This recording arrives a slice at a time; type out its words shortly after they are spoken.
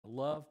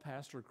love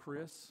Pastor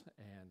Chris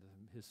and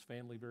his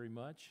family very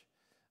much.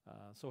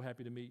 So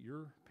happy to meet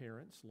your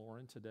parents,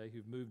 Lauren, today,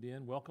 who've moved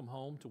in. Welcome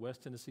home to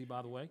West Tennessee,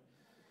 by the way.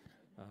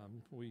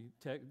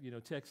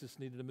 Texas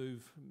needed to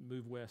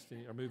move west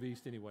or move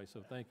east anyway.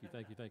 So thank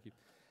you.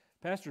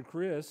 Pastor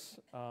Chris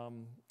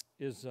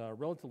is a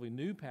relatively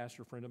new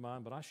pastor friend of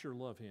mine, but I sure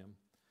love him.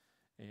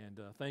 And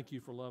thank you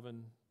for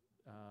loving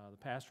the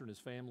pastor and his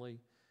family.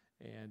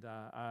 And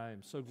I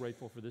am so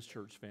grateful for this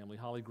church family.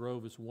 Holly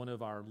Grove is one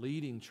of our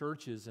leading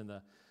churches in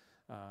the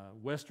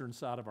western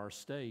side of our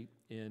state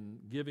in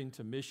giving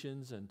to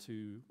missions and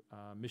to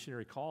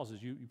missionary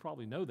causes. You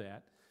probably know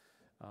that.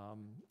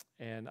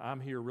 And I'm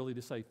here really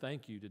to say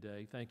thank you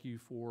today. Thank you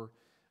for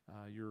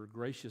your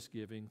gracious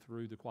giving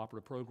through the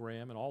cooperative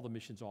program and all the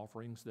missions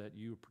offerings that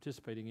you are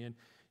participating in.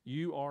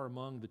 You are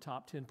among the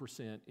top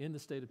 10% in the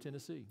state of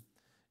Tennessee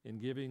in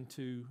giving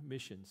to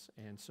missions.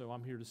 And so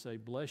I'm here to say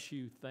bless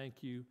you,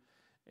 thank you.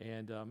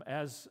 And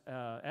as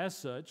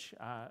such,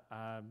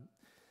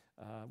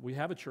 we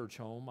have a church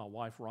home. My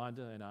wife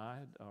Rhonda and I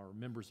are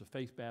members of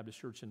Faith Baptist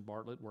Church in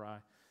Bartlett, where I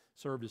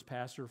served as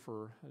pastor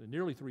for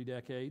nearly 3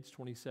 decades,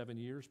 27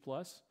 years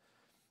plus.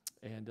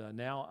 And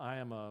now I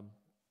am a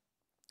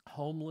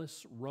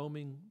homeless,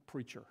 roaming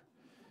preacher.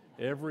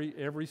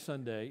 Every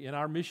Sunday in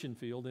our mission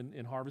field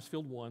in Harvest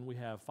Field 1, we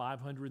have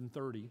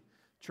 530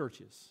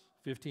 churches,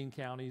 15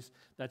 counties.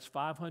 That's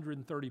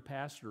 530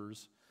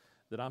 pastors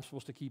that I'm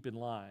supposed to keep in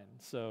line.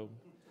 So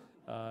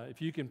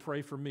if you can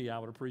pray for me, I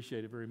would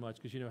appreciate it very much,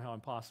 because you know how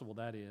impossible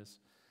that is.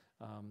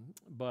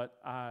 But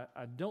I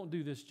don't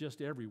do this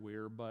just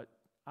everywhere, but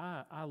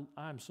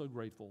I'm so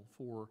grateful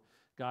for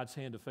God's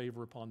hand of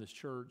favor upon this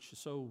church.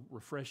 It's so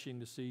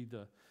refreshing to see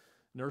the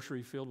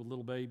nursery filled with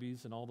little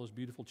babies and all those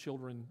beautiful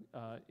children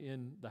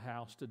in the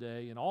house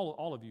today, and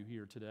all of you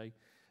here today.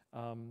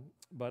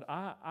 But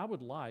I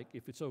would like,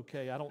 if it's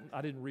okay,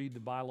 I didn't read the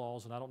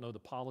bylaws and I don't know the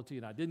polity,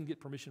 and I didn't get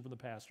permission from the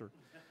pastor.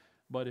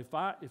 But if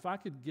I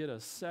could get a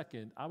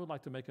second, I would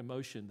like to make a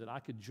motion that I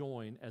could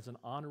join as an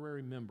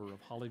honorary member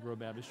of Holly Grove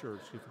Baptist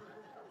Church.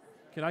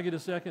 Can I get a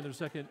second? There's a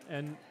second.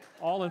 And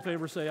all in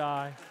favor say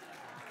aye.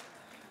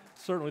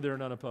 Certainly there are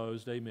none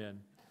opposed.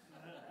 Amen.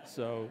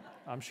 So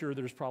I'm sure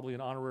there's probably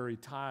an honorary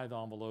tithe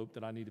envelope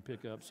that I need to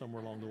pick up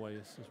somewhere along the way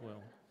as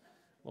well.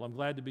 Well, I'm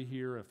glad to be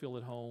here. I feel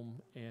at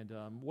home, and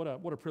what a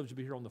privilege to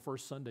be here on the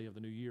first Sunday of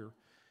the new year.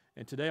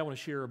 And today I want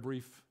to share a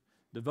brief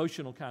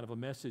devotional kind of a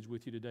message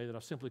with you today that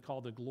I've simply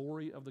called the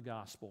glory of the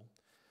gospel.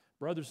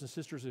 Brothers and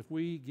sisters, if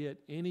we get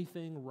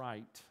anything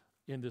right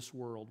in this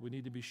world, we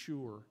need to be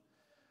sure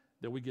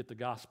that we get the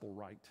gospel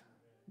right,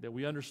 that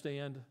we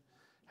understand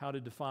how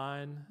to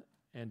define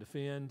and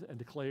defend and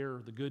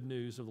declare the good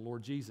news of the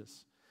Lord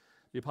Jesus.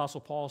 The Apostle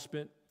Paul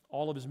spent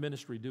all of his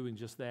ministry doing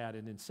just that.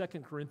 And in 2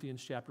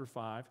 Corinthians chapter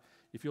 5,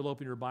 if you'll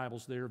open your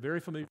Bibles there, very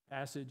familiar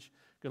passage,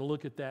 going to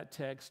look at that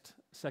text,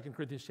 2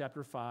 Corinthians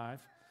chapter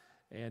 5.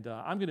 And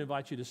I'm going to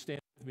invite you to stand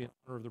with me in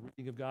honor of the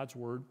reading of God's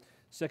Word.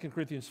 2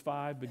 Corinthians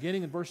 5,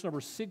 beginning in verse number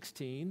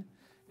 16,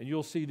 and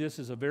you'll see this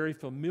is a very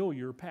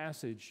familiar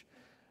passage.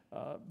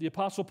 The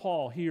Apostle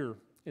Paul here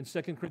in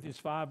 2 Corinthians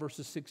 5,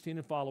 verses 16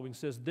 and following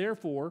says,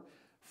 "Therefore,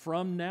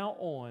 from now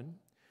on,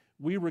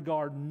 we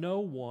regard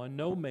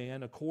no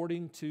man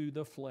according to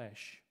the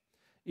flesh.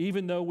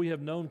 Even though we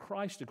have known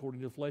Christ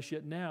according to the flesh,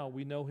 yet now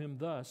we know him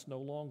thus no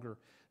longer.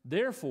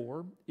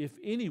 Therefore, if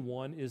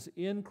anyone is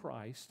in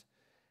Christ,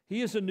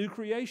 he is a new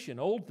creation.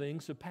 Old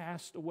things have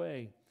passed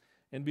away,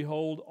 and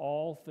behold,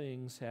 all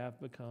things have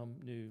become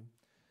new.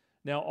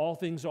 Now all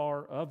things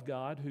are of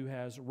God, who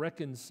has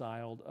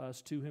reconciled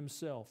us to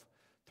himself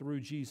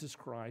through Jesus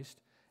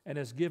Christ, and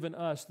has given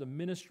us the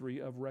ministry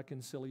of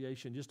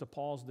reconciliation." Just to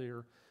pause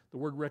there, the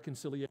word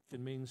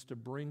reconciliation means to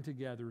bring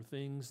together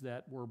things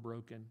that were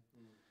broken.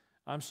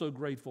 I'm so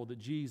grateful that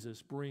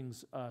Jesus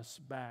brings us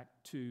back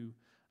to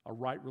a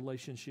right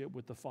relationship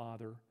with the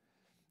Father.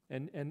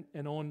 And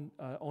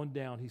on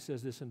down, he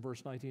says this in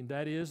verse 19,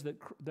 that is,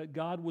 that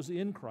God was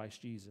in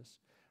Christ Jesus,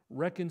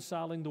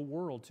 reconciling the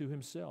world to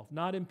himself,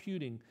 not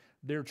imputing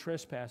their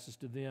trespasses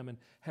to them, and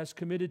has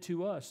committed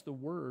to us the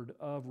word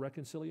of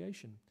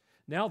reconciliation.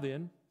 Now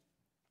then,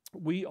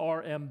 we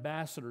are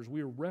ambassadors,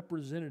 we are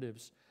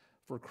representatives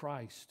for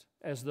Christ.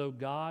 As though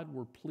God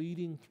were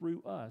pleading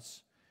through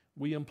us,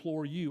 we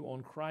implore you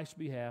on Christ's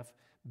behalf,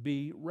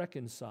 be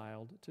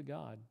reconciled to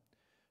God.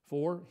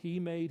 For he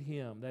made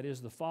him, that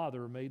is, the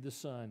Father made the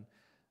Son,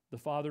 the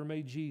Father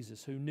made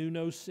Jesus, who knew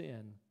no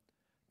sin,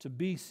 to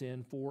be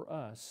sin for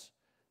us,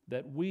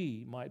 that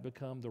we might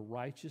become the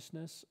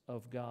righteousness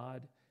of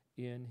God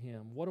in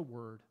him. What a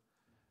word.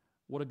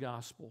 What a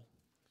gospel.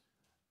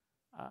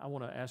 I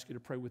want to ask you to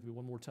pray with me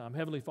one more time.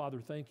 Heavenly Father,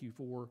 thank you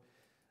for,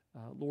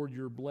 Lord,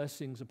 your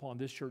blessings upon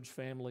this church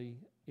family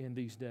in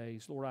these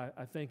days. Lord,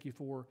 I thank you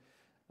for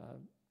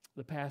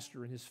the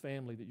pastor and his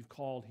family that you've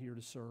called here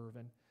to serve.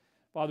 And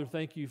Father,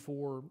 thank you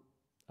for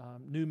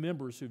new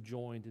members who've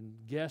joined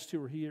and guests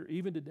who are here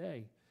even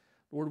today.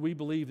 Lord, we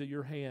believe that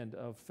your hand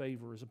of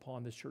favor is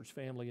upon this church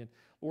family. And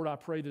Lord, I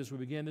pray that as we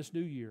begin this new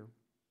year,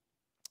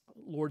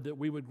 Lord, that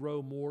we would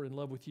grow more in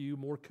love with you,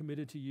 more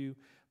committed to you.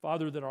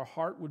 Father, that our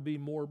heart would be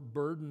more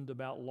burdened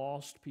about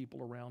lost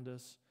people around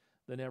us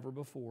than ever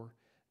before.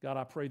 God,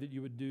 I pray that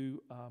you would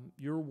do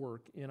your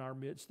work in our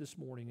midst this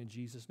morning. In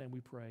Jesus' name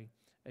we pray.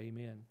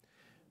 Amen.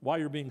 While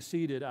you're being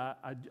seated,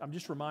 I'm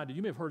just reminded,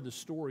 you may have heard this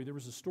story. There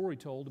was a story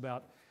told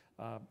about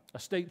a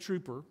state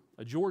trooper,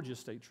 a Georgia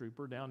state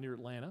trooper down near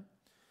Atlanta,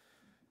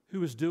 who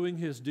was doing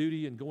his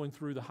duty and going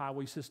through the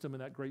highway system in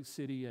that great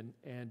city,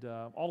 and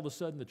all of a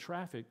sudden the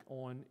traffic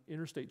on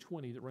Interstate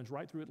 20 that runs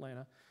right through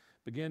Atlanta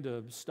began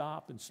to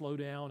stop and slow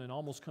down and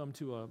almost come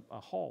to a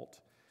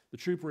halt. The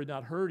trooper had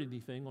not heard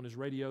anything on his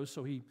radio,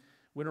 so he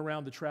went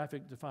around the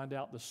traffic to find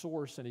out the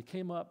source, and he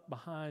came up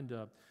behind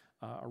a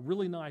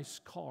really nice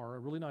car, a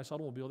really nice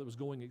automobile that was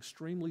going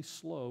extremely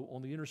slow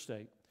on the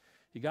interstate.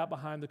 He got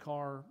behind the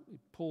car, he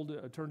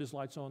turned his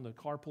lights on, the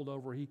car pulled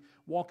over. He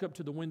walked up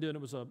to the window, and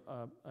it was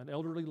an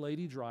elderly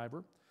lady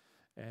driver,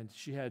 and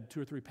she had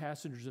 2 or 3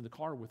 passengers in the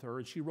car with her,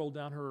 and she rolled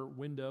down her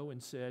window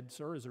and said,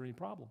 "Sir, is there any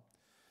problem?"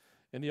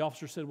 And the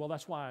officer said, "Well,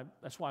 that's why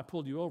I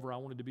pulled you over. I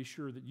wanted to be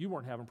sure that you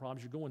weren't having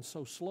problems. You're going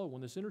so slow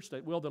on this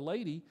interstate." Well, the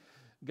lady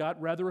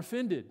got rather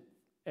offended,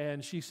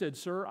 and she said,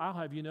 "Sir, I'll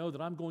have you know that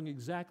I'm going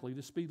exactly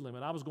the speed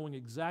limit. I was going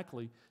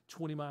exactly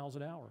 20 miles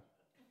an hour."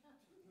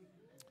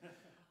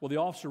 Well, the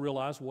officer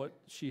realized what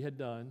she had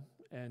done,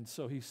 and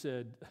so he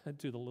said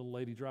to the little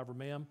lady driver,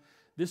 "Ma'am,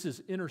 this is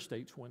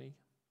Interstate 20,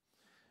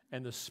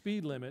 and the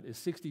speed limit is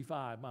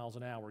 65 miles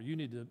an hour. You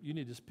need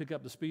to pick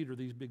up the speed, or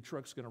these big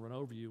trucks are going to run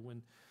over you."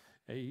 When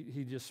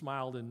he just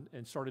smiled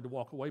and started to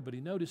walk away, but he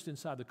noticed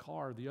inside the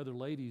car the other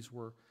ladies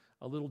were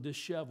a little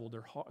disheveled.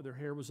 Their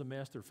hair was a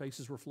mess. Their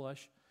faces were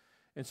flush.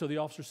 And so the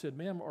officer said,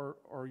 "Ma'am,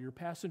 are your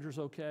passengers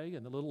okay?"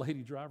 And the little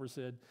lady driver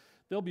said,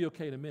 "They'll be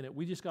okay in a minute.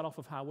 We just got off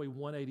of Highway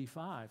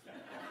 185.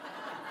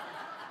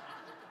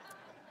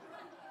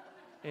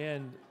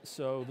 And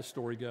so the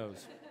story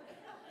goes.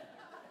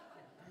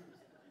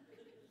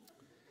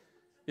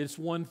 It's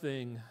one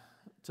thing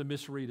to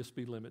misread a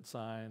speed limit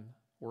sign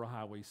or a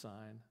highway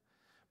sign.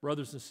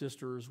 Brothers and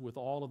sisters, with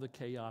all of the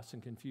chaos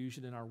and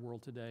confusion in our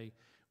world today,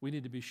 we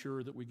need to be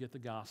sure that we get the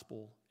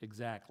gospel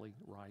exactly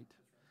right.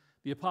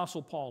 The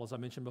Apostle Paul, as I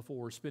mentioned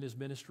before, spent his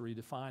ministry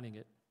defining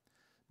it,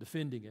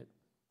 defending it,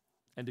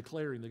 and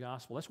declaring the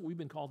gospel. That's what we've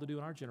been called to do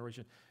in our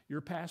generation. Your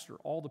pastor,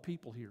 all the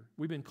people here,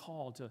 we've been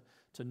called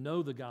to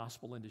know the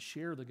gospel and to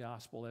share the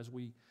gospel as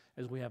we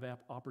have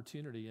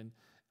opportunity. And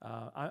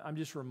I'm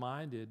just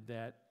reminded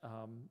that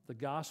the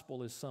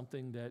gospel is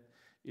something that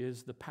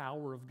is the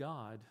power of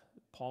God.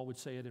 Paul would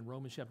say it in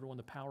Romans chapter 1,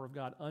 the power of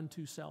God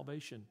unto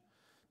salvation,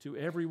 to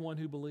everyone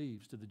who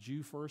believes, to the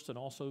Jew first and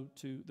also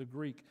to the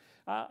Greek.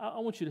 I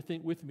want you to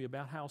think with me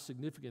about how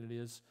significant it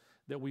is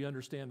that we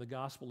understand the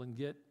gospel and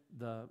get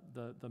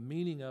the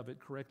meaning of it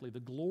correctly, the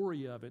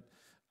glory of it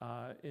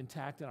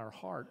intact in our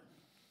heart.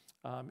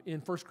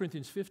 In 1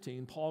 Corinthians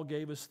 15, Paul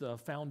gave us the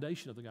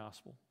foundation of the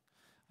gospel.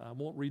 I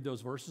won't read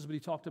those verses, but he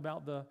talked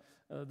about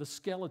the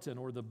skeleton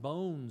or the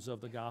bones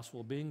of the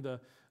gospel being the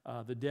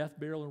death,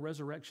 burial, and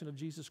resurrection of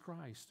Jesus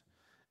Christ.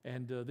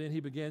 And then he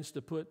begins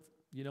to put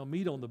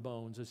meat on the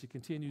bones as he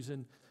continues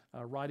in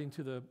writing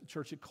to the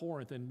church at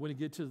Corinth. And when he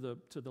gets to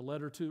the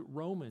letter to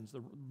Romans,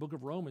 the book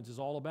of Romans is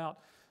all about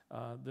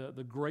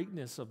the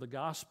greatness of the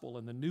gospel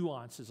and the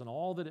nuances and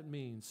all that it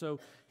means. So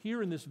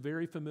here in this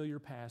very familiar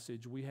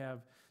passage, we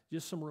have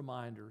just some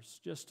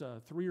reminders, just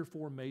 3 or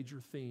 4 major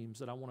themes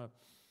that I want to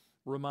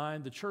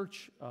remind the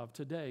church of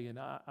today. And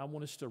I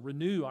want us to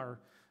renew our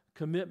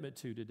commitment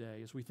to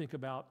today as we think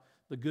about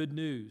the good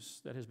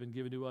news that has been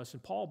given to us.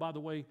 And Paul, by the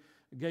way,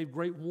 gave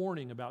great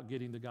warning about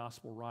getting the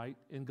gospel right.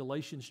 In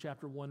Galatians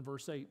chapter 1,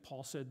 verse 8,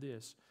 Paul said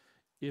this,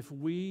 "If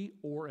we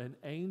or an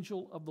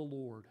angel of the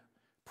Lord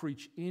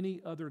preach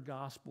any other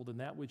gospel than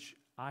that which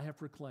I have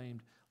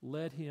proclaimed,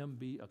 let him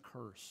be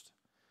accursed."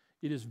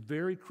 It is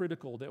very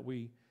critical that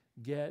we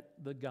get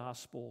the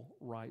gospel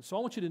right. So I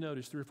want you to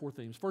notice 3 or 4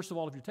 themes. First of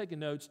all, if you're taking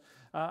notes,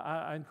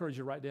 I encourage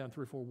you to write down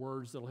 3 or 4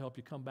 words that'll help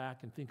you come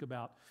back and think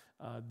about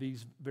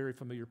these very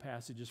familiar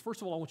passages.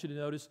 First of all, I want you to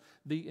notice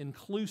the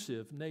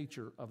inclusive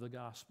nature of the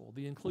gospel.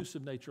 The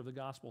inclusive nature of the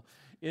gospel.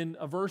 In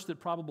a verse that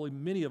probably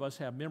many of us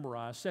have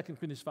memorized, 2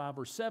 Corinthians 5,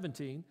 verse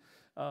 17,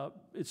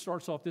 it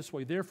starts off this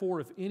way, "Therefore,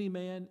 if any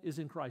man is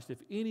in Christ,"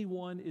 if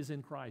anyone is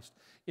in Christ.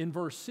 In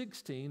verse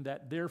 16,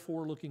 that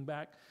therefore, looking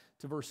back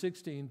to verse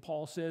 16,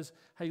 Paul says,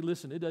 hey,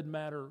 listen, it doesn't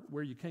matter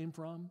where you came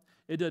from.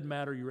 It doesn't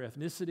matter your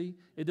ethnicity.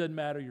 It doesn't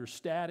matter your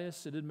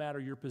status. It doesn't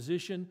matter your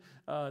position.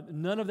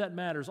 None of that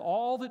matters.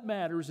 All that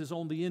matters is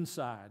on the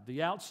inside.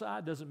 The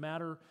outside doesn't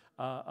matter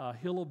a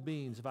hill of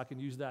beans, if I can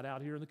use that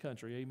out here in the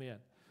country. Amen.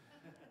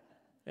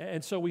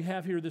 And so we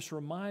have here this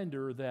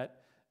reminder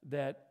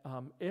that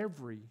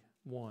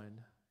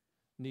everyone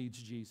needs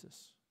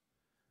Jesus.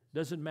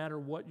 Doesn't matter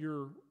what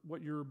your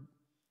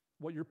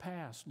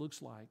past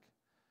looks like.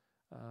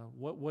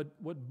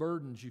 What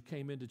burdens you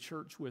came into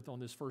church with on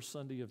this first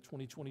Sunday of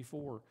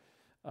 2024.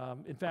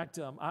 In fact,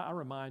 I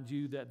remind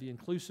you that the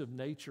inclusive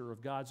nature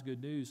of God's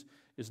good news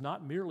is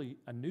not merely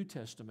a New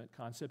Testament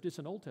concept, it's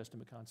an Old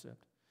Testament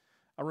concept.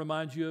 I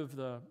remind you of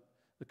the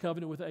The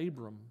covenant with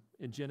Abram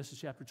in Genesis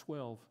chapter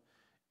 12,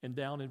 and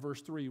down in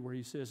verse 3 where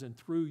he says, and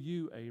through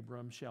you,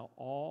 Abram, shall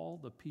all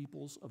the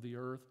peoples of the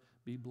earth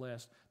be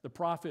blessed. The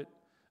prophet,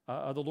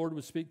 the Lord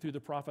would speak through the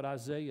prophet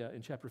Isaiah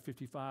in chapter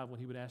 55 when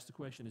he would ask the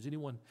question,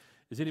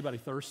 is anybody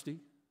thirsty?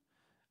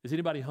 Is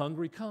anybody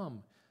hungry?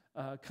 Come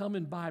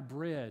and buy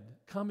bread.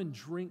 Come and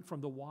drink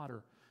from the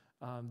water,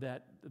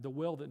 that the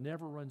well that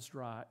never runs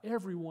dry.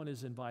 Everyone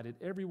is invited.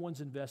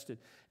 Everyone's invested.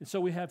 And so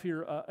we have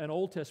here an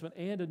Old Testament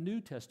and a New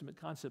Testament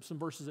concept, some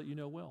verses that you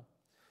know well.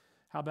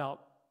 How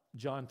about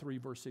John 3,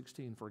 verse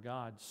 16, for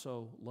God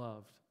so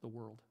loved the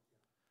world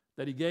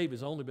that he gave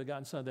his only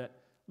begotten Son, that,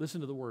 listen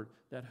to the word,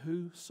 that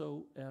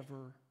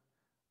whosoever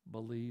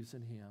believes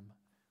in him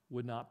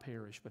would not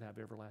perish but have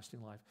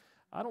everlasting life.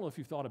 I don't know if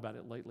you've thought about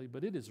it lately,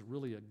 but it is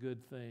really a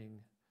good thing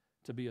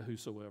to be a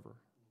whosoever.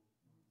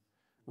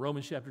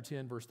 Romans chapter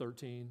 10, verse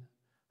 13,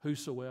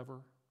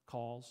 whosoever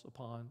calls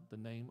upon the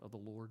name of the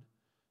Lord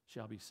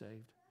shall be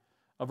saved.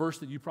 A verse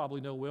that you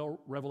probably know well,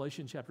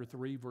 Revelation chapter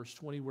 3, verse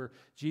 20, where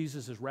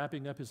Jesus is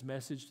wrapping up his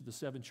message to the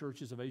 7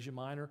 churches of Asia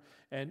Minor,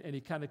 and he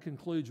kind of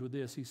concludes with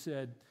this. He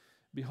said,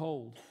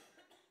 behold,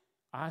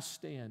 I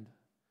stand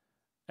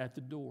at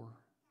the door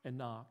and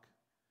knock.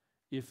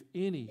 If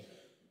any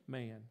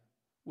man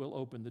will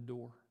open the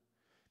door.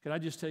 Can I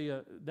just tell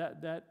you,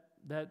 that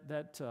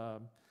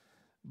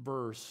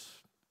verse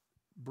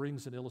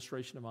brings an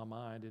illustration in my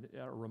mind and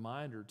a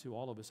reminder to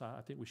all of us.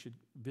 I think we should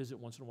visit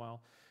once in a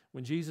while.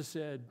 When Jesus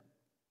said,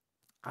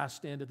 I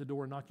stand at the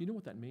door and knock, you know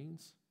what that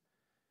means?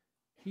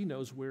 He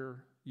knows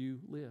where you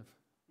live.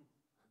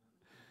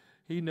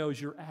 He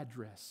knows your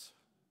address.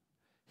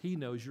 He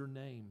knows your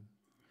name.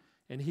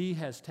 And he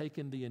has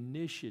taken the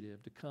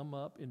initiative to come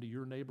up into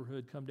your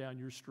neighborhood, come down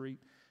your street.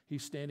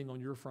 He's standing on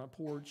your front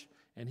porch,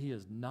 and he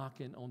is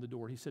knocking on the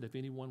door. He said, if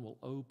anyone will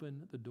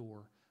open the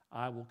door,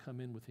 I will come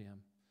in with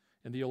him.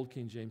 And the old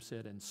King James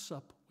said, and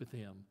sup with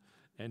him,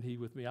 and he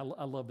with me. I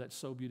love that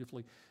so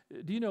beautifully.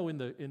 Do you know, in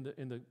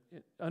the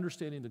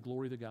understanding the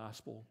glory of the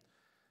gospel,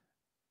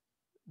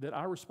 that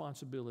our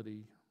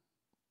responsibility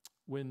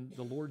when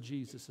the Lord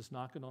Jesus is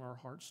knocking on our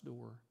heart's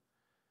door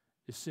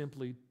is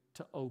simply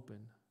to open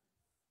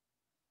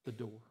the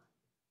door.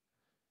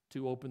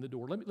 To open the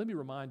door. Let me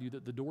remind you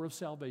that the door of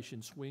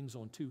salvation swings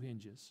on 2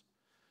 hinges.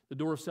 The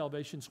door of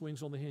salvation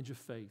swings on the hinge of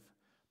faith,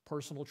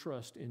 personal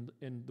trust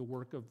in the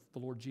work of the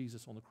Lord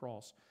Jesus on the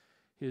cross,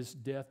 his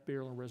death,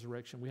 burial, and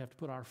resurrection. We have to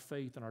put our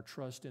faith and our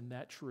trust in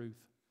that truth.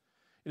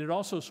 And it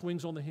also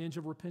swings on the hinge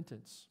of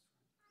repentance,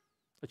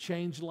 a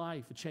changed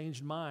life, a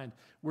changed mind.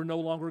 We're no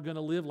longer going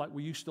to live like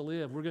we used to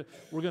live.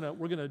 We're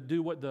going to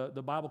do what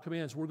the Bible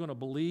commands. We're going to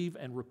believe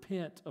and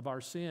repent of our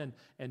sin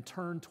and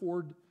turn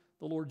toward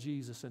the Lord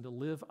Jesus and to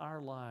live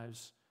our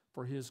lives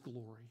for his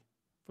glory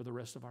for the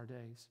rest of our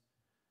days.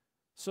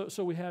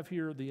 So we have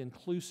here the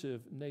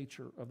inclusive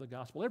nature of the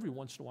gospel. Every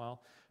once in a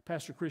while,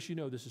 Pastor Chris, you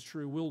know this is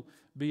true, we'll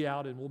be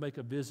out and we'll make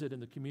a visit in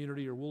the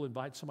community, or we'll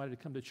invite somebody to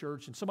come to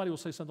church, and somebody will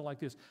say something like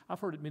this. I've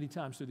heard it many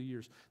times through the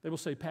years. They will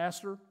say,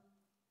 Pastor,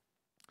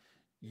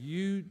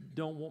 you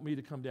don't want me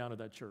to come down to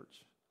that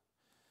church.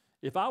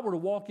 If I were to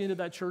walk into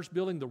that church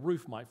building, the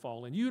roof might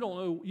fall in. You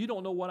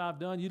don't know what I've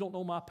done. You don't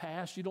know my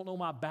past. You don't know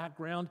my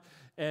background.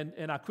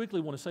 And I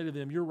quickly want to say to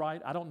them, you're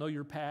right. I don't know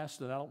your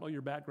past, and I don't know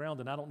your background,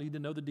 and I don't need to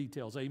know the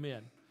details.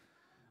 Amen.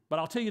 But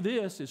I'll tell you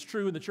this, it's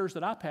true in the church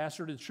that I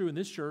pastored, it's true in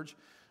this church.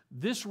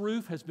 This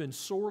roof has been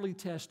sorely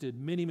tested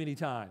many, many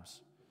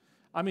times.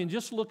 I mean,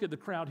 just look at the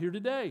crowd here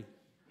today.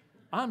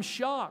 I'm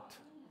shocked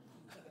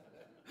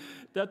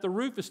that the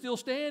roof is still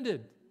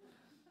standing.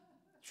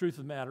 Truth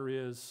of the matter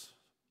is,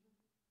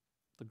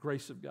 the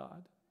grace of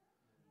God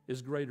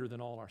is greater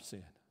than all our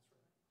sin.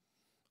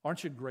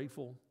 Aren't you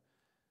grateful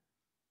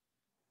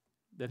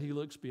that he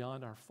looks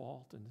beyond our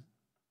fault and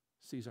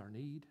sees our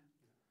need?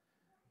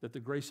 That the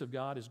grace of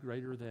God is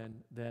greater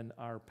than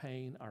our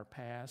pain, our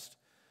past.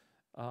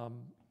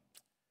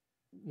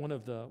 One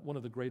of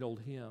the great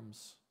old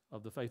hymns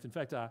of the faith. In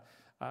fact, I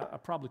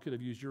probably could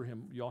have used your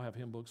hymn. You all have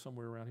hymn books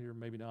somewhere around here,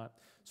 maybe not.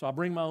 So I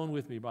bring my own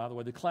with me, by the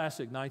way. The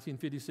classic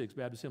 1956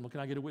 Baptist hymnal. Can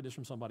I get a witness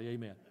from somebody?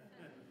 Amen.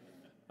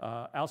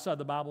 Outside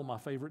the Bible, my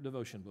favorite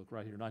devotion book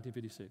right here,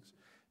 1956.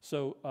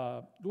 So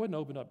go ahead and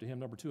open up to hymn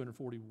number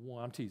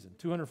 241. I'm teasing,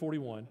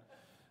 241.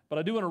 But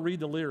I do want to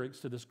read the lyrics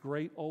to this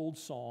great old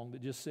song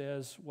that just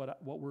says what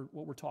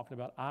we're talking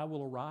about. I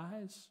will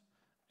arise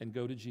and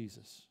go to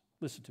Jesus.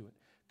 Listen to it.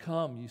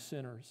 Come, ye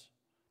sinners,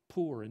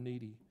 poor and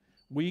needy,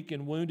 weak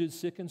and wounded,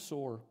 sick and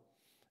sore.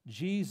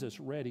 Jesus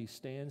ready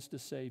stands to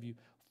save you,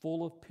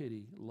 full of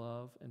pity,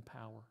 love, and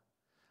power.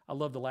 I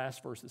love the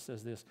last verse that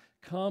says this.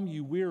 Come,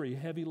 you weary,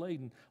 heavy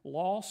laden,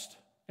 lost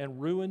and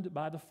ruined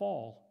by the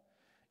fall.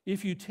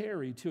 If you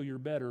tarry till you're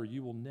better,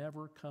 you will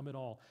never come at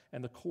all.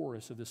 And the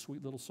chorus of this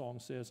sweet little song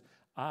says,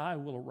 I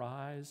will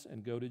arise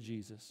and go to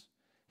Jesus.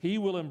 He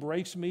will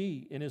embrace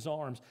me in his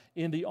arms.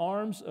 In the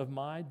arms of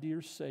my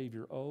dear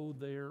Savior, oh,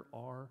 there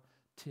are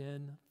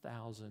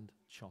 10,000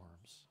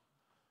 charms.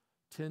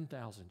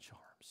 10,000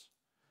 charms.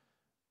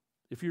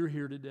 If you're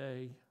here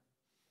today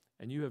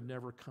and you have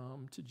never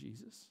come to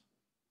Jesus,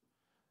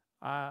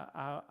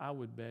 I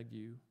would beg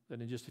you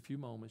that in just a few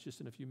moments,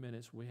 just in a few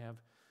minutes, we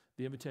have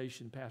the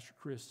invitation, Pastor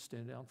Chris, to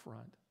stand down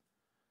front,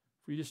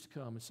 for you just to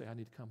come and say, I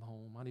need to come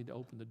home. I need to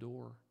open the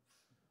door.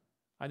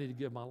 I need to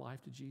give my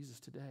life to Jesus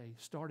today.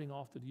 Starting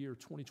off the year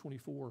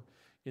 2024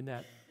 in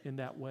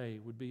that way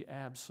would be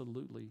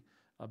absolutely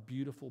a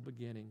beautiful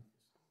beginning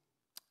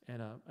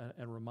and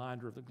a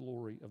reminder of the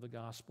glory of the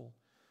gospel.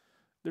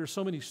 There are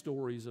so many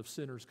stories of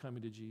sinners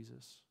coming to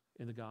Jesus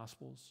in the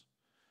Gospels.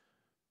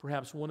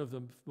 Perhaps one of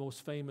the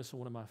most famous and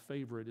one of my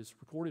favorite is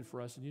recorded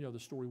for us, and you know the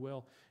story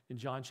well, in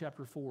John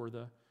chapter 4,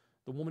 the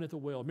woman at the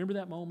well. Remember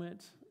that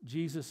moment?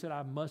 Jesus said,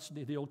 I must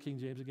need, the old King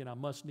James again, I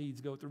must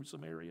needs go through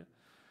Samaria.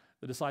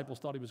 The disciples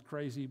thought he was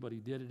crazy, but he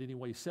did it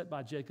anyway. He sat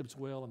by Jacob's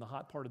well in the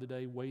hot part of the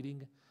day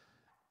waiting,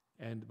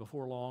 and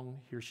before long,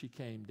 here she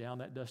came down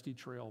that dusty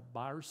trail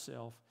by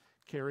herself,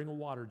 carrying a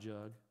water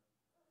jug,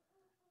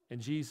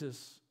 and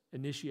Jesus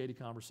initiated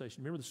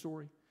conversation. Remember the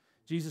story?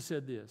 Jesus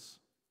said this,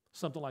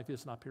 something like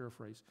this, and I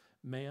paraphrase,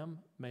 ma'am,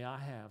 may I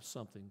have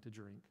something to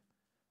drink?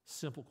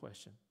 Simple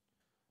question.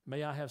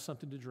 May I have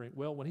something to drink?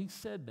 Well, when he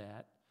said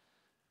that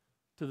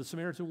to the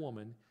Samaritan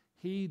woman,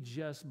 he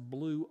just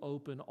blew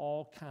open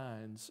all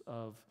kinds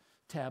of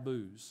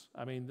taboos.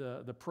 I mean,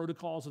 the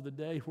protocols of the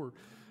day were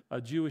a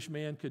Jewish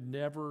man could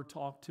never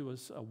talk to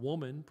a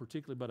woman,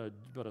 particularly,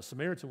 but a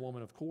Samaritan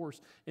woman, of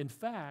course. In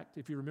fact,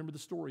 if you remember the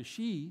story,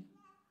 she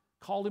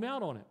called him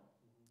out on it.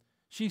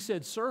 She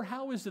said, sir,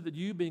 how is it that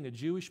you, being a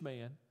Jewish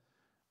man,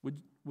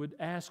 would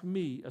ask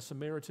me, a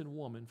Samaritan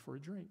woman, for a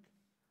drink?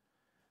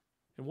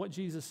 And what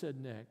Jesus said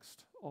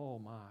next, oh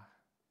my.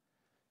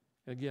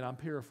 And again, I'm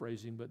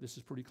paraphrasing, but this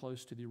is pretty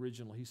close to the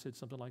original. He said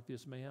something like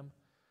this, ma'am,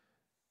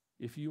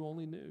 if you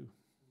only knew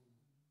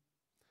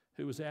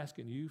who was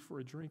asking you for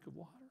a drink of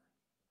water,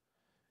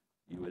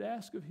 you would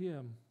ask of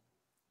him,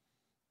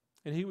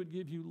 and he would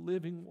give you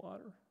living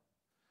water,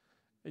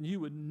 and you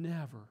would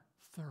never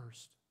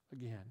thirst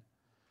again.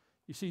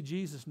 You see,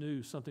 Jesus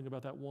knew something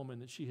about that woman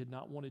that she had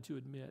not wanted to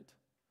admit.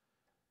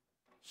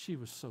 She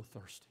was so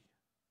thirsty.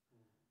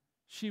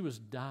 She was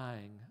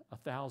dying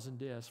 1,000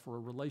 deaths for a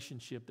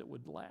relationship that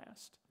would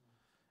last.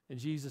 And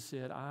Jesus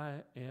said,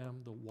 I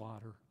am the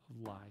water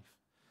of life.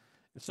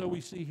 And so we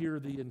see here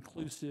the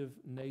inclusive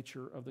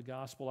nature of the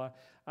gospel.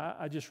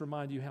 I just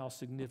remind you how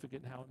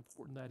significant and how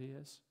important that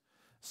is.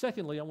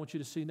 Secondly, I want you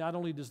to see, not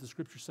only does the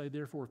Scripture say,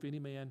 therefore, if any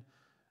man,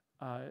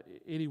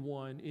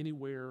 anyone,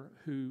 anywhere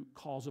who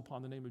calls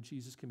upon the name of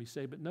Jesus can be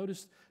saved, but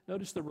notice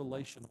the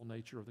relational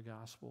nature of the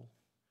gospel.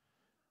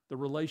 The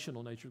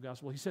relational nature of the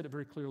gospel. He said it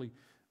very clearly.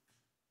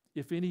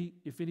 If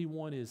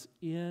anyone is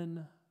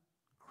in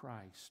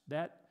Christ,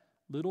 that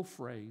little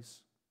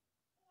phrase,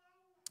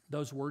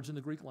 those words in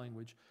the Greek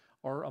language,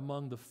 are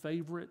among the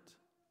favorite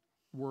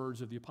words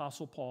of the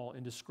Apostle Paul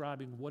in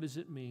describing what does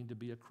it mean to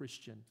be a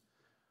Christian?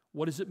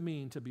 What does it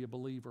mean to be a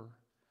believer?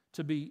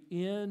 To be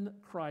in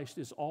Christ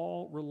is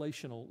all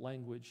relational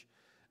language.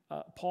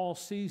 Paul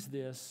sees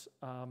this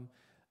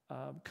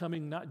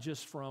coming not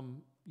just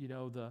from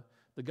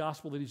the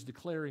gospel that he's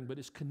declaring, but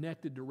it's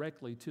connected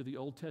directly to the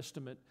Old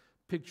Testament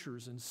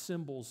pictures and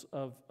symbols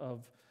of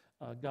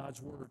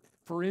God's Word.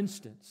 For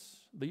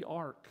instance, the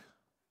ark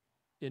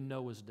in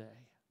Noah's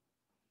day.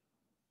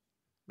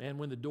 Man,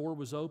 when the door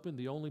was open,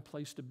 the only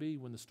place to be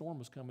when the storm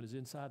was coming is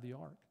inside the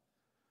ark.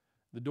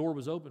 The door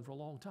was open for a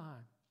long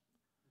time,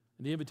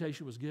 and the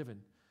invitation was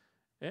given.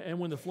 And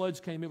when the floods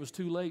came, it was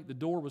too late. The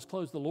door was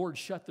closed. The Lord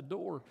shut the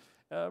door.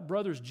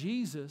 Brothers,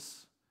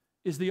 Jesus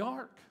is the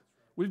ark.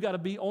 We've got to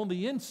be on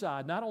the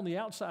inside, not on the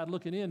outside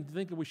looking in,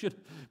 thinking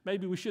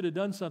maybe we should have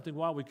done something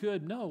while we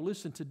could. No,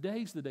 listen,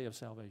 today's the day of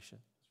salvation.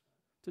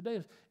 Today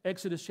is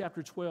Exodus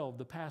chapter 12,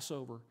 the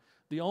Passover.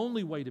 The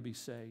only way to be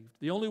saved,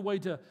 the only way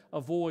to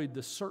avoid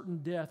the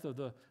certain death of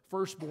the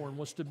firstborn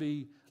was to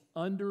be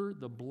under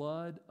the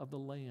blood of the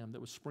Lamb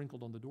that was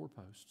sprinkled on the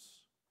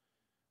doorposts.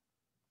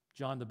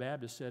 John the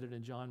Baptist said it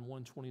in John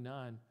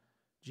 1:29,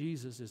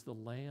 Jesus is the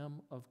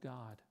Lamb of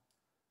God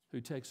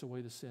who takes away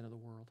the sin of the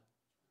world.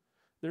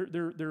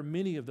 There are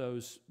many of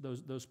those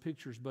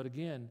pictures, but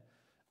again,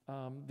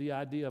 the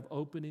idea of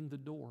opening the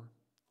door,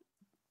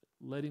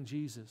 letting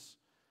Jesus,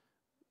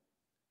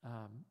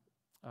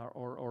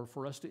 or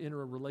for us to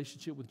enter a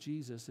relationship with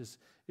Jesus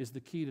is the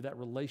key to that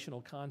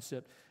relational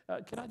concept.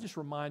 Can I just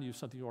remind you of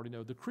something you already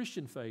know? The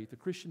Christian faith,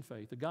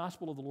 the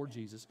gospel of the Lord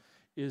Jesus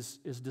is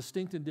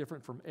distinct and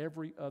different from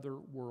every other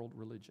world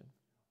religion.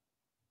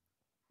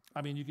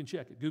 I mean, you can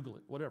check it, Google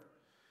it, whatever.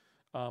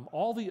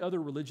 All the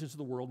other religions of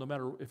the world, no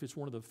matter if it's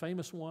one of the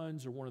famous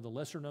ones or one of the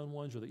lesser-known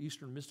ones or the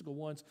Eastern mystical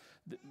ones,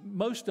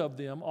 most of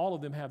them, all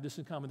of them have this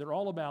in common. They're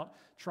all about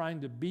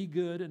trying to be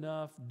good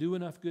enough, do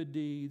enough good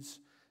deeds,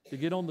 to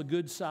get on the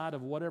good side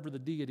of whatever the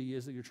deity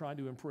is that you're trying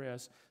to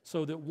impress,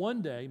 so that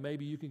one day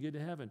maybe you can get to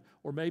heaven,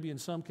 or maybe in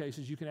some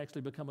cases you can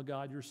actually become a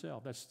god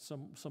yourself. That's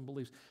some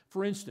beliefs.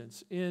 For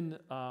instance, in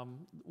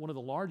one of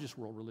the largest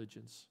world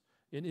religions,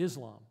 in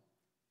Islam,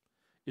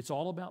 it's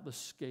all about the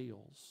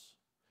scales.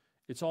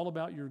 It's all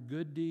about your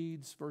good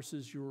deeds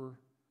versus your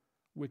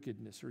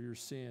wickedness or your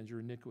sins, your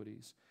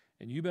iniquities.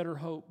 And you better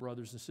hope,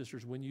 brothers and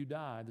sisters, when you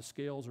die, the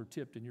scales are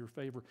tipped in your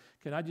favor.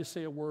 Can I just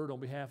say a word on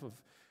behalf of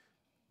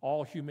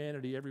all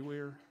humanity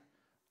everywhere?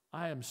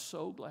 I am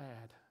so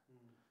glad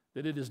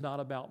that it is not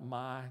about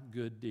my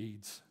good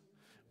deeds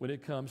when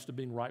it comes to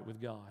being right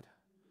with God.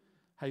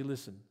 Hey,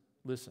 listen.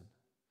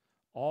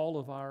 All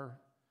of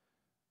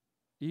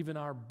even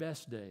our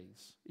best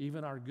days,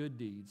 even our good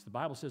deeds, the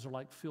Bible says are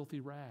like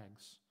filthy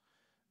rags.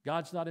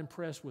 God's not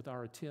impressed with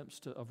our attempts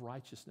of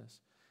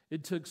righteousness.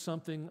 It took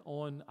something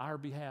on our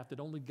behalf that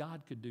only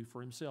God could do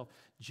for himself.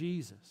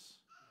 Jesus,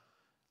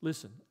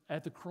 listen,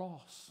 at the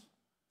cross,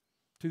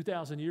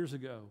 2,000 years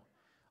ago,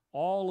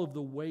 all of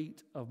the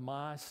weight of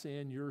my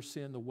sin, your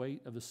sin, the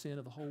weight of the sin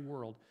of the whole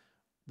world,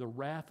 the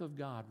wrath of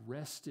God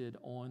rested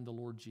on the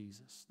Lord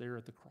Jesus there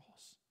at the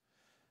cross.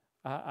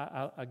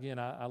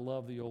 I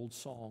love the old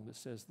song that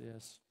says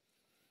this: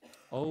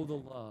 "Oh, the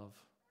love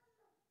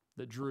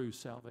that drew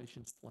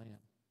salvation's plan.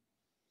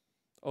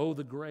 Oh,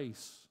 the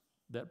grace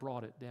that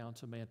brought it down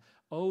to man.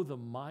 Oh, the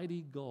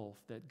mighty gulf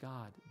that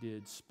God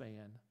did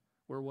span."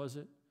 Where was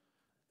it?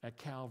 At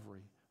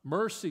Calvary.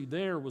 Mercy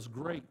there was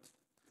great,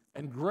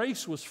 and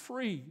grace was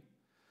free.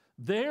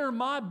 There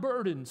my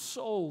burdened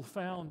soul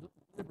found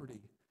liberty.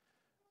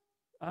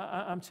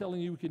 I'm telling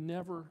you, we can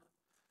never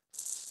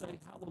say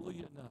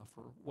hallelujah enough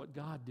for what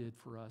God did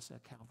for us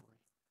at Calvary.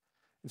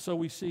 And so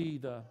we see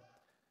the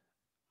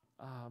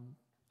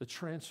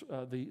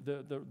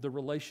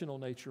relational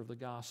nature of the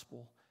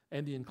gospel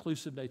and the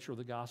inclusive nature of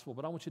the gospel.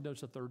 But I want you to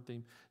notice the third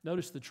theme.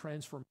 Notice the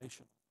transformational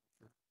nature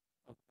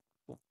of the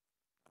gospel.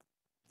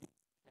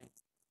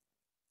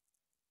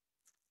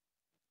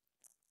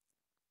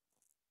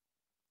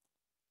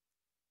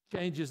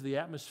 Changes the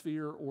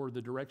atmosphere or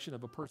the direction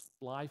of a person's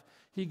life.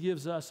 He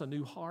gives us a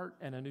new heart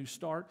and a new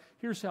start.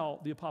 Here's how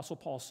the Apostle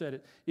Paul said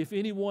it. If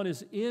anyone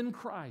is in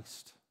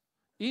Christ,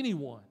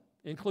 anyone,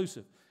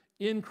 inclusive,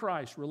 in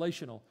Christ,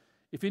 relational,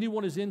 if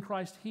anyone is in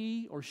Christ,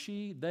 he or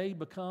she, they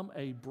become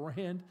a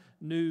brand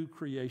new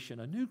creation.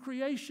 A new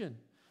creation.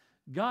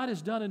 God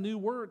has done a new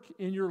work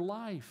in your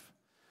life.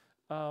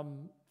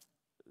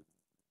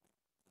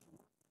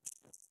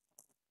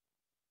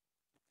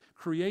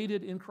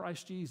 Created in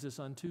Christ Jesus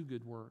unto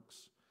good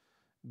works.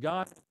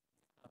 God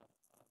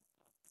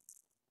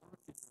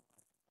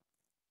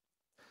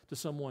to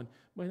someone,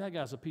 man, that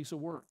guy's a piece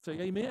of work. Say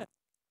amen.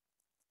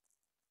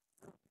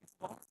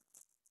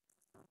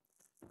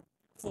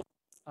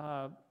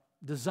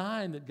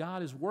 Design that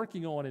God is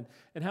working on.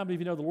 And how many of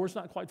you know the Lord's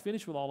not quite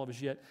finished with all of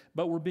us yet,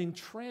 but we're being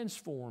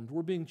transformed.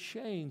 We're being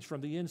changed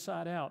from the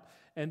inside out.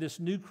 And this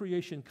new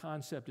creation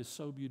concept is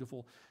so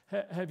beautiful.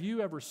 Have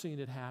you ever seen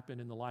it happen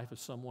in the life of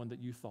someone that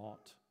you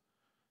thought,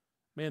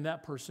 man,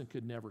 that person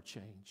could never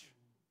change?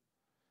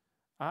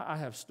 I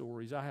have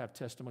stories. I have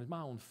testimonies.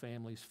 My own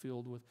family's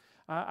filled with.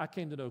 I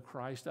came to know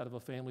Christ out of a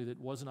family that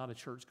was not a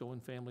church-going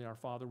family. Our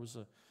father was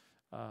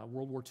a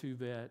World War II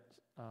vet,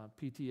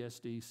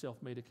 PTSD,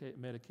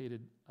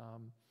 self-medicated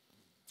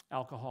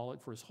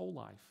alcoholic for his whole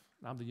life.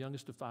 I'm the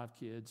youngest of 5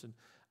 kids, and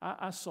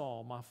I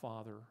saw my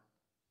father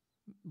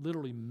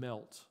literally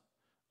melt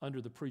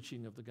under the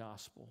preaching of the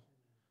gospel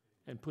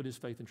and put his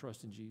faith and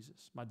trust in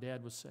Jesus. My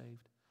dad was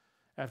saved.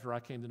 After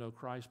I came to know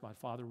Christ, my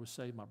father was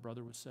saved, my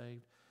brother was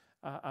saved.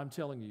 I'm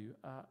telling you,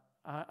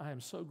 I am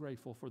so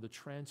grateful for the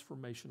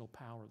transformational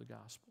power of the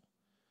gospel.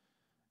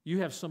 You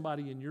have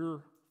somebody in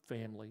your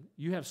family,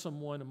 you have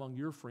someone among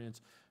your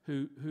friends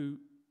who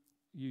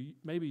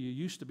maybe you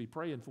used to be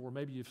praying for,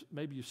 maybe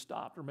you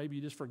stopped, or maybe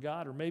you just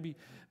forgot, or maybe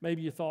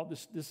you thought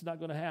this is not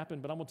going to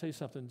happen. But I'm going to tell you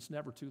something: it's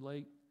never too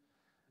late,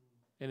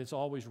 and it's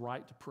always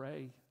right to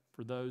pray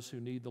for those who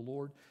need the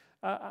Lord.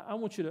 I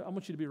want you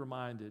to be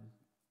reminded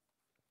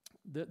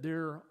that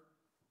there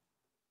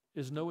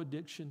is no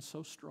addiction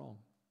so strong,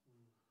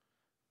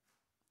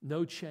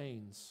 no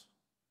chains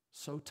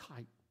so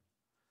tight,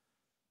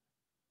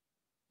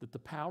 that the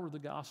power of the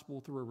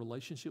gospel through a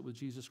relationship with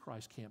Jesus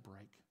Christ can't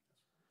break.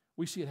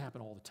 We see it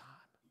happen all the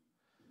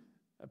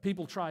time.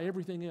 People try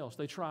everything else.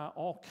 They try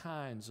all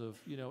kinds of,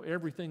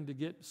 everything to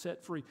get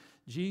set free.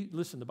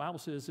 Listen, the Bible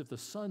says if the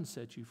Son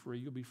sets you free,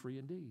 you'll be free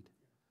indeed.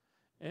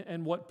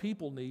 And what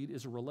people need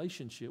is a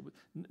relationship with,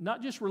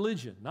 not just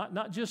religion,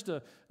 not just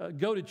to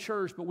go to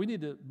church, but we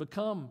need to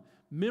become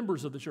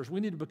members of the church.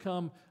 We need to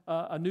become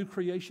a new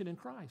creation in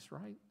Christ,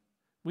 right?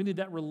 We need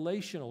that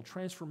relational,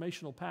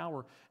 transformational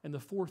power. And the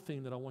fourth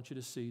thing that I want you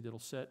to see that'll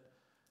set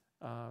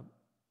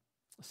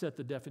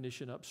the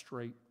definition up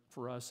straight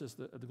for us as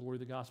the glory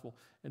of the gospel,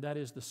 and that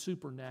is the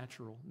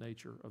supernatural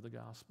nature of the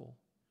gospel.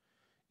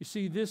 You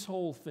see, this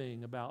whole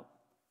thing about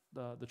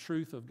the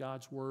truth of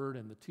God's word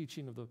and the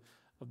teaching of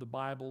the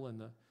Bible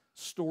and the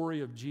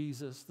story of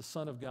Jesus, the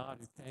Son of God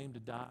who came to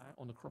die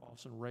on the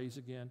cross and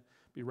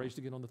be raised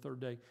again on the third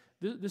day.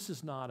 This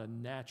is not a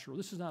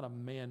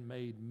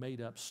man-made,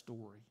 made-up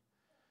story.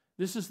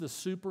 This is the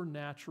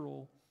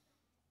supernatural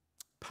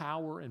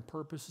power and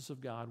purposes of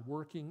God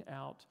working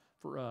out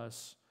for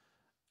us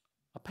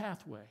a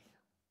pathway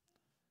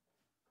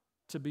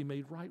to be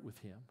made right with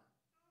Him.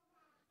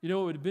 It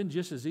would have been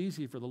just as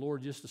easy for the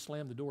Lord just to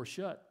slam the door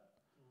shut,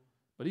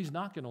 but He's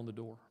knocking on the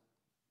door.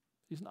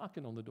 He's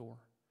knocking on the door.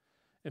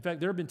 In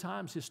fact, there have been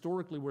times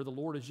historically where the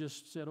Lord has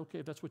just said, okay,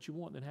 if that's what you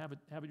want, then have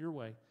it your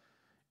way.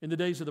 In the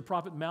days of the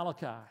prophet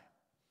Malachi,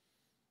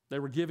 they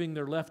were giving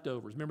their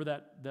leftovers. Remember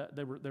that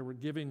they were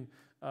giving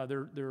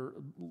their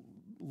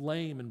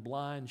lame and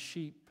blind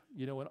sheep,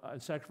 in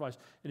sacrifice.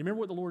 And remember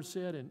what the Lord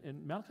said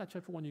in Malachi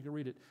chapter 1, you can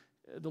read it.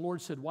 The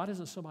Lord said, why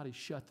doesn't somebody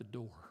shut the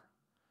door?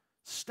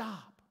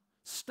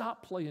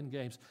 Stop playing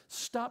games.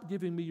 Stop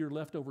giving me your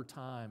leftover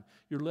time,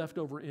 your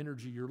leftover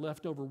energy, your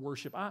leftover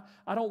worship.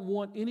 I don't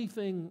want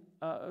anything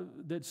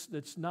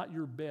that's not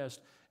your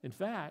best. In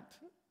fact,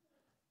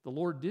 the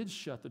Lord did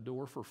shut the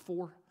door for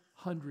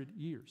 400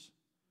 years.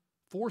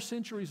 4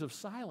 centuries of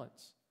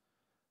silence.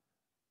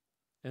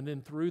 And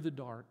then through the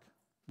dark,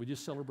 we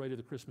just celebrated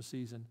the Christmas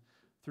season,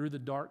 through the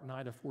dark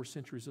night of 4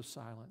 centuries of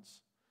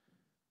silence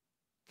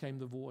came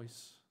the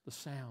voice, the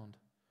sound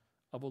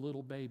of a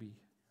little baby,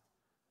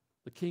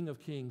 the King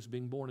of Kings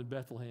being born in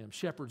Bethlehem.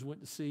 Shepherds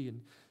went to see,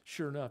 and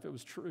sure enough, it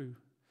was true.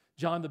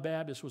 John the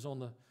Baptist was on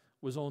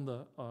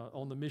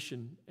the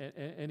mission,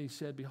 and he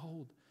said,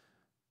 "Behold,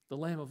 the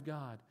Lamb of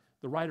God."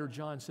 The writer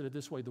John said it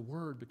this way: "The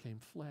Word became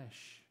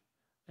flesh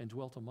and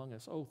dwelt among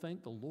us." Oh,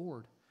 thank the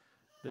Lord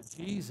that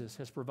Jesus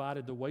has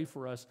provided the way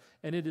for us,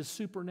 and it is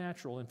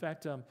supernatural. In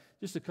fact,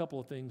 just a couple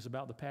of things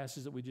about the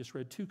passage that we just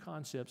read. 2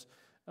 concepts.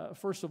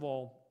 First of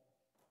all,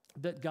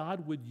 that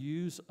God would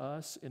use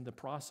us in the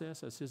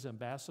process as His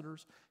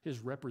ambassadors, His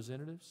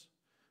representatives.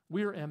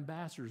 We are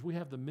ambassadors. We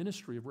have the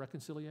ministry of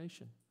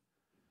reconciliation.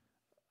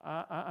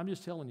 I'm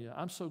just telling you,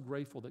 I'm so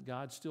grateful that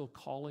God's still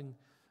calling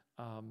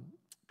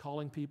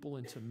people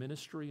into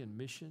ministry and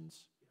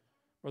missions.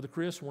 Brother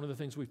Chris, one of the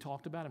things we've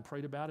talked about and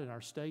prayed about in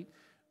our state,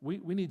 we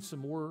need some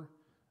more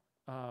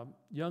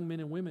young men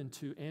and women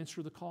to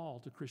answer the call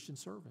to Christian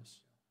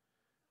service.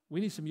 We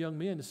need some young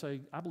men to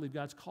say, I believe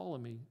God's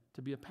calling me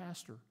to be a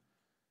pastor,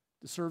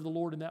 to serve the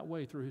Lord in that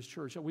way through His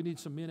church. We need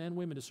some men and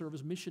women to serve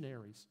as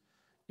missionaries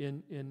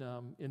in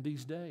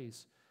these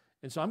days.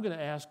 And so I'm going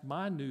to ask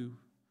my new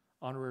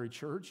honorary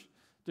church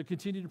to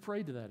continue to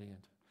pray to that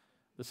end,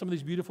 that some of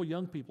these beautiful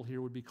young people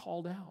here would be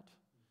called out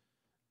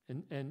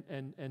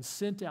and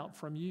sent out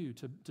from you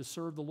to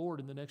serve the Lord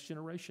in the next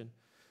generation,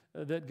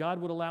 that God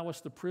would allow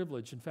us the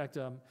privilege. In fact,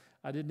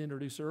 I didn't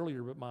introduce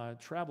earlier, but my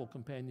travel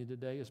companion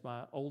today is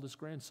my oldest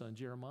grandson,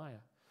 Jeremiah.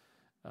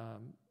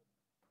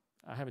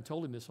 I haven't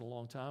told him this in a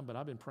long time, but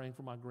I've been praying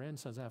for my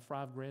grandsons. I have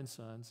 5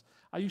 grandsons.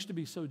 I used to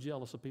be so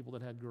jealous of people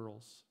that had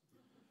girls.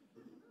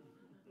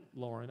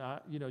 Lauren,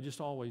 just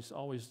always,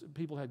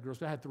 people had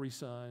girls. I had 3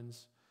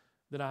 sons.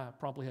 Then I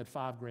probably had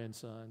 5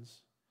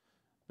 grandsons.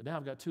 But now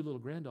I've got 2 little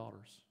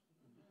granddaughters.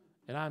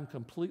 And I'm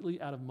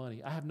completely out of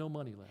money. I have no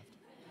money left.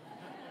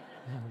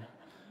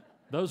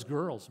 Those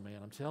girls, man,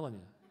 I'm telling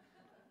you.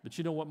 But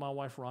you know what my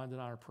wife Rhonda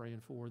and I are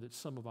praying for? That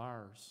some of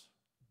ours,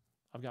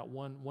 I've got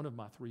one of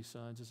my 3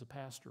 sons is a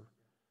pastor.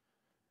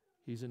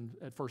 He's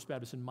at First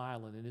Baptist in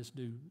Milan,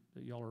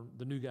 and y'all are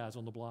the new guys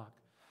on the block.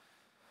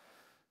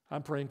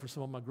 I'm praying for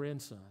some of my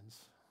grandsons.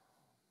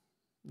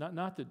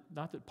 Not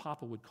that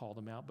Papa would call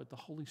them out, but the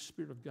Holy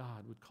Spirit of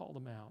God would call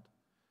them out.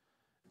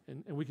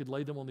 And we could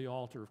lay them on the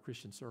altar of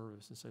Christian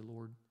service and say,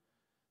 Lord,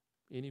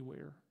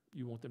 anywhere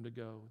you want them to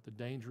go, the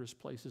dangerous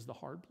places, the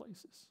hard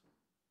places.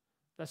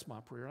 That's my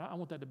prayer. I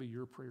want that to be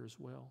your prayer as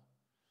well.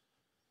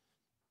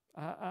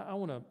 I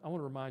want to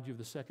remind you of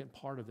the second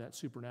part of that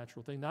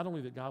supernatural thing. Not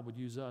only that God would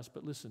use us,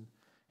 but listen,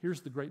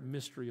 here's the great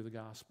mystery of the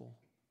gospel.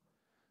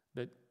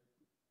 That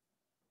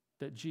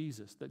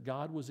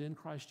God was in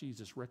Christ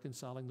Jesus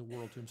reconciling the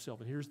world to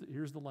Himself. And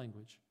here's the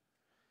language.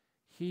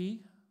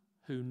 He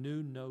who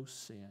knew no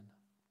sin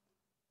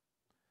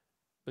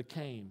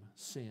became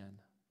sin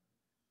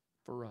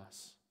for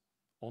us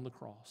on the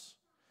cross.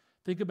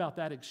 Think about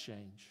that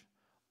exchange.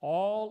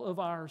 All of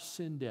our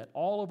sin debt,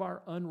 all of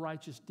our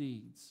unrighteous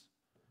deeds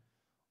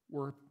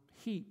were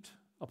heaped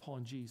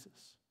upon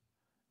Jesus.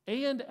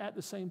 And at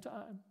the same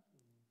time,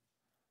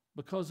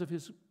 because of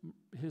His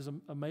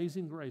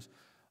amazing grace,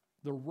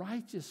 the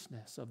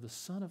righteousness of the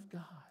Son of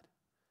God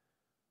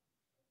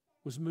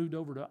was moved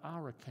over to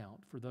our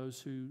account for those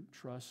who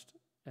trust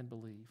and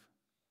believe.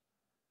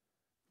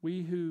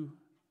 We who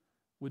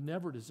would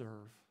never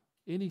deserve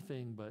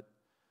anything but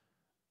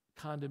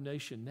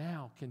condemnation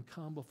now can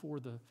come before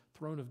the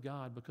throne of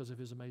God because of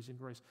His amazing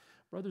grace.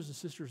 Brothers and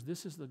sisters,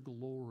 this is the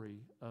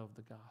glory of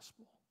the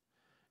gospel.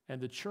 And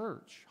the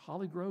church,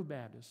 Holly Grove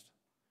Baptist,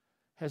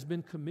 has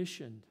been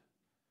commissioned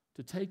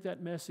to take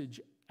that message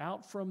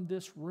out from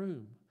this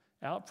room,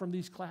 out from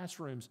these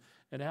classrooms,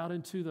 and out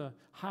into the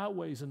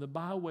highways and the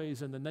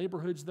byways and the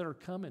neighborhoods that are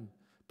coming.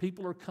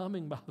 People are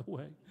coming, by the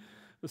way.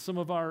 Some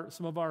of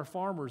our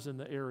farmers in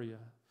the area.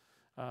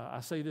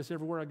 I say this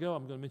everywhere I go.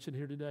 I'm going to mention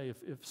here today.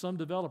 If some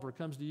developer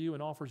comes to you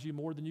and offers you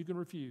more than you can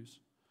refuse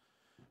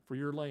for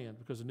your land,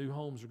 because the new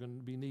homes are going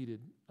to be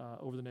needed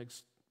over the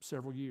next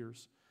several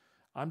years,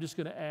 I'm just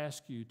going to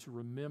ask you to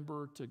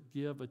remember to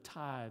give a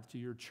tithe to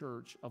your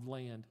church of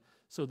land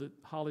so that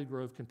Holly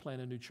Grove can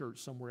plant a new church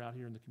somewhere out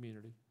here in the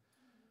community.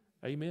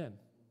 Amen.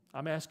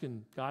 I'm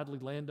asking godly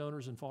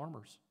landowners and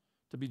farmers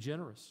to be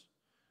generous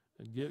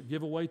and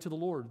give away to the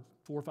Lord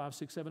 4, 5,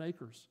 6, 7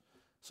 acres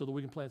so that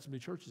we can plant some new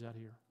churches out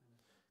here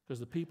because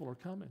the people are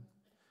coming.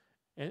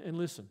 And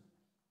listen,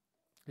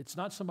 it's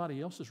not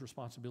somebody else's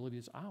responsibility,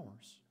 it's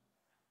ours.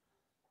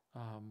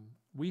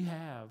 We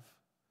have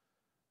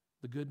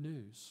the good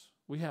news.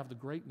 We have the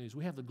great news.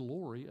 We have the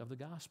glory of the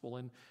gospel.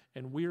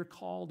 And we are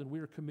called and we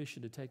are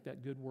commissioned to take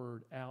that good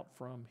word out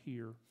from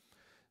here.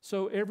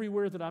 So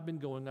everywhere that I've been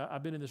going,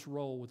 I've been in this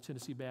role with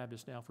Tennessee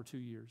Baptist now for 2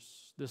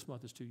 years. This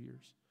month is 2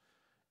 years.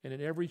 And in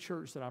every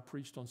church that I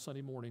preached on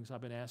Sunday mornings,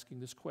 I've been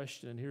asking this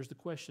question. And here's the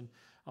question.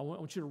 I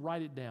want you to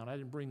write it down. I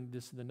didn't bring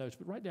this in the notes,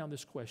 but write down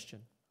this question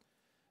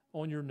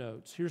on your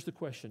notes. Here's the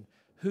question.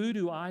 Who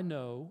do I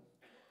know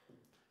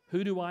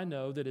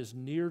that is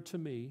near to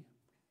me?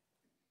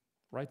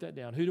 Write that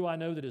down. Who do I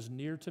know that is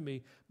near to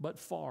me but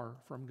far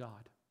from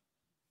God?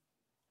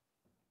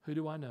 Who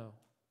do I know?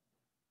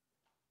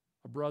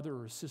 A brother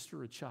or a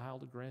sister, a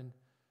child, a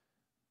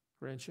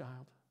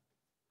grandchild,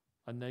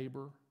 a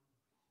neighbor,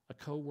 a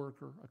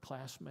coworker, a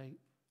classmate,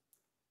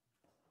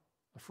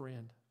 a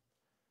friend.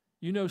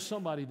 You know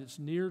somebody that's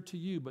near to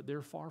you, but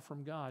they're far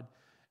from God.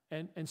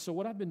 And so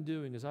what I've been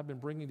doing is I've been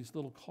bringing these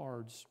little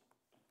cards,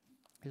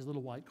 these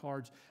little white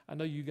cards. I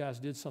know you guys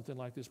did something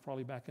like this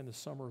probably back in the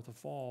summer or the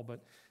fall,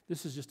 but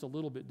this is just a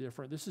little bit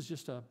different. This is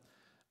just a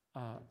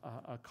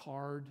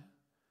card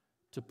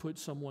to put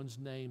someone's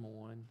name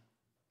on.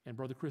 And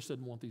Brother Chris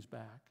doesn't want these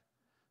back.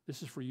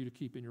 This is for you to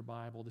keep in your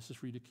Bible. This is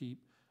for you to keep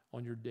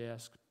on your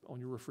desk, on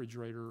your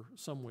refrigerator,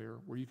 somewhere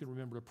where you can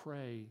remember to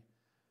pray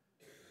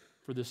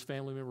for this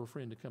family member or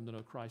friend to come to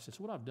know Christ. And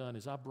so what I've done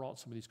is I've brought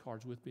some of these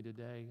cards with me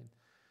today. And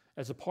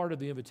as a part of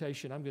the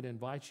invitation, I'm going to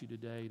invite you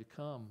today to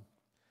come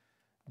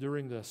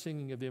during the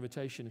singing of the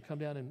invitation and come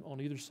down and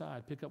on either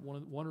side, pick up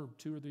one or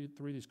two or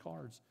three of these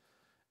cards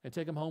and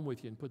take them home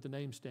with you and put the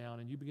names down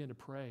and you begin to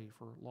pray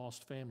for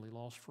lost family,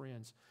 lost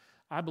friends.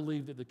 I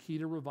believe that the key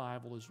to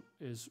revival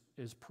is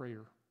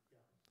prayer.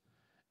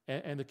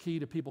 And the key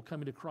to people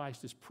coming to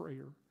Christ is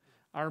prayer.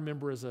 I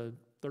remember as a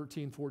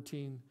 13,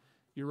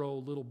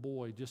 14-year-old little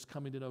boy just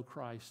coming to know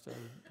Christ,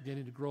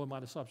 beginning to grow in my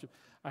discipleship.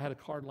 I had a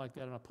card like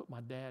that, and I put my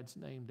dad's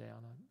name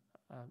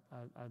down.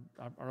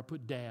 I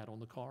put Dad on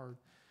the card.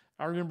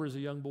 I remember as a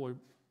young boy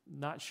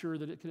not sure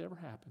that it could ever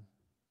happen.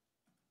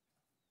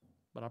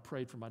 But I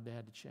prayed for my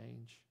dad to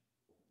change.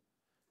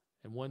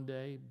 And one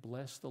day,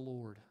 bless the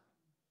Lord,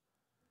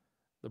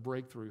 the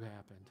breakthrough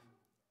happened.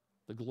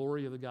 The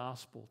glory of the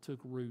gospel took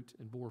root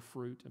and bore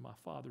fruit in my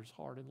father's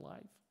heart and life.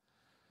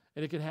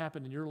 And it can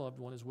happen in your loved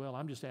one as well.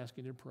 I'm just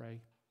asking you to pray.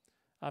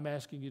 I'm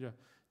asking you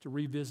to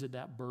revisit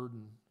that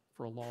burden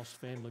for a lost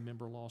family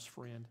member, a lost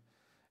friend.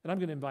 And I'm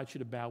going to invite you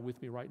to bow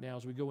with me right now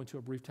as we go into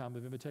a brief time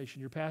of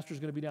invitation. Your pastor is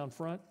going to be down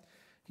front.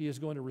 He is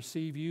going to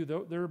receive you.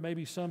 There may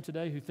be some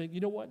today who think, you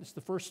know what, it's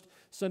the first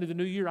Sunday of the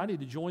new year. I need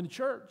to join the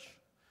church.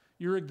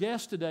 You're a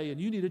guest today and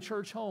you need a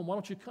church home. Why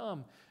don't you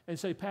come and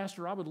say,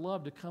 Pastor, I would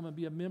love to come and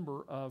be a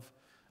member of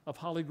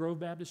Holly Grove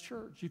Baptist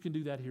Church. You can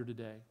do that here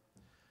today.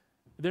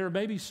 There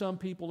may be some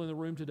people in the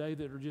room today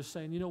that are just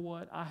saying, you know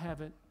what, I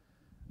haven't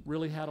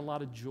really had a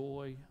lot of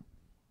joy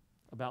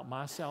about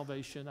my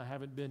salvation. I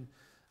haven't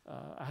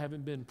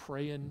been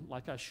praying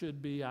like I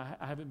should be. I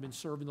haven't been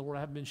serving the Lord.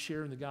 I haven't been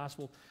sharing the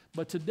gospel.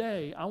 But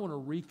today, I want to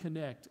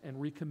reconnect and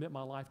recommit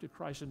my life to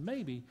Christ. And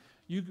maybe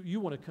you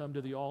want to come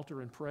to the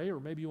altar and pray, or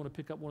maybe you want to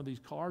pick up one of these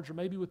cards, or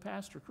maybe with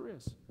Pastor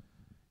Chris.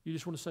 You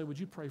just want to say, would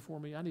you pray for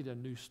me? I need a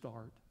new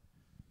start.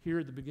 Here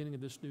at the beginning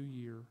of this new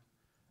year,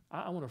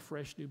 I want a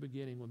fresh new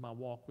beginning with my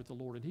walk with the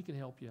Lord. And He can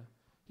help you.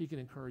 He can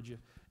encourage you.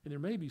 And there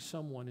may be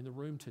someone in the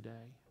room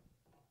today.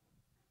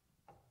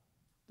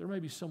 There may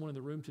be someone in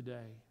the room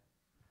today.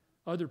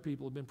 Other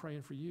people have been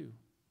praying for you.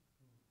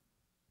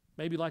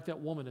 Maybe like that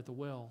woman at the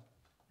well,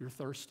 you're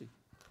thirsty.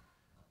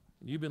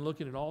 And you've been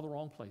looking at all the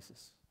wrong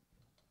places.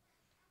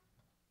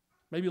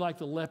 Maybe like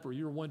the leper,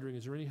 you're wondering,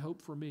 is there any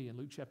hope for me in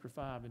Luke chapter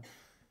 5?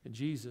 And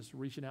Jesus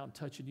reaching out and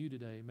touching you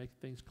today, making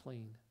things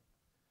clean.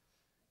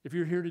 If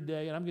you're here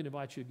today, and I'm going to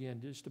invite you again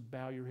just to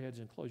bow your heads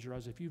and close your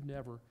eyes. If you've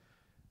never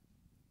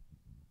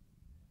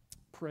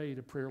prayed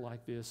a prayer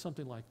like this,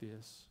 something like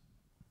this,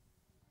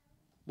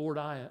 Lord,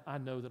 I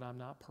know that I'm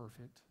not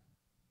perfect.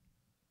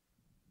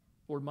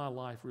 Lord, my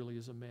life really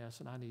is a mess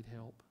and I need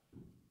help.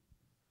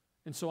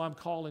 And so I'm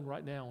calling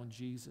right now on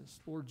Jesus.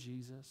 Lord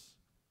Jesus,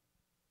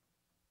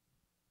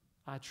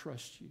 I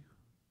trust you.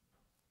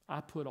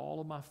 I put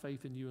all of my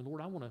faith in you. And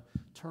Lord, I want to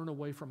turn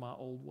away from my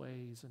old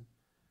ways and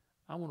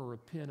I want to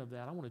repent of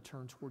that. I want to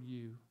turn toward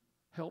you.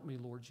 Help me,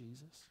 Lord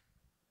Jesus,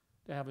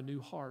 to have a new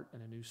heart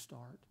and a new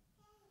start.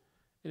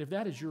 And if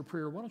that is your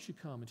prayer, why don't you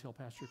come and tell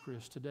Pastor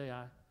Chris, today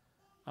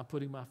I'm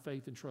putting my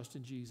faith and trust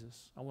in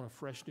Jesus. I want a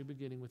fresh new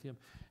beginning with Him.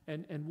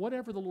 And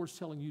whatever the Lord's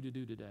telling you to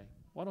do today,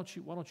 why don't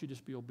you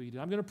just be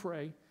obedient? I'm going to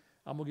pray.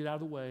 I'm going to get out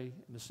of the way,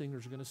 and the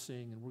singers are going to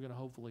sing, and we're going to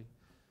hopefully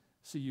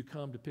see you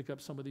come to pick up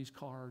some of these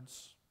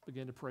cards,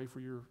 begin to pray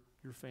for your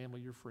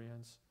family, your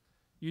friends.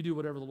 You do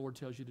whatever the Lord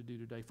tells you to do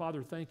today.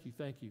 Father, thank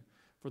you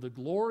for the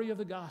glory of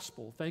the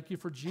gospel. Thank you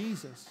for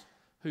Jesus,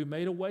 who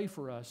made a way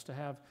for us to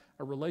have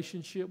a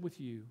relationship with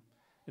you.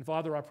 And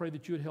Father, I pray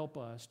that you would help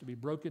us to be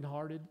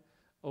brokenhearted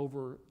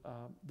over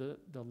the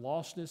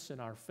lostness in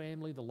our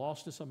family, the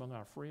lostness among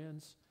our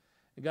friends.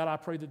 And God, I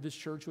pray that this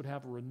church would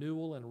have a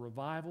renewal and a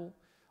revival.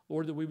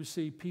 Lord, that we would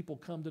see people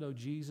come to know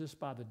Jesus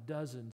by the dozens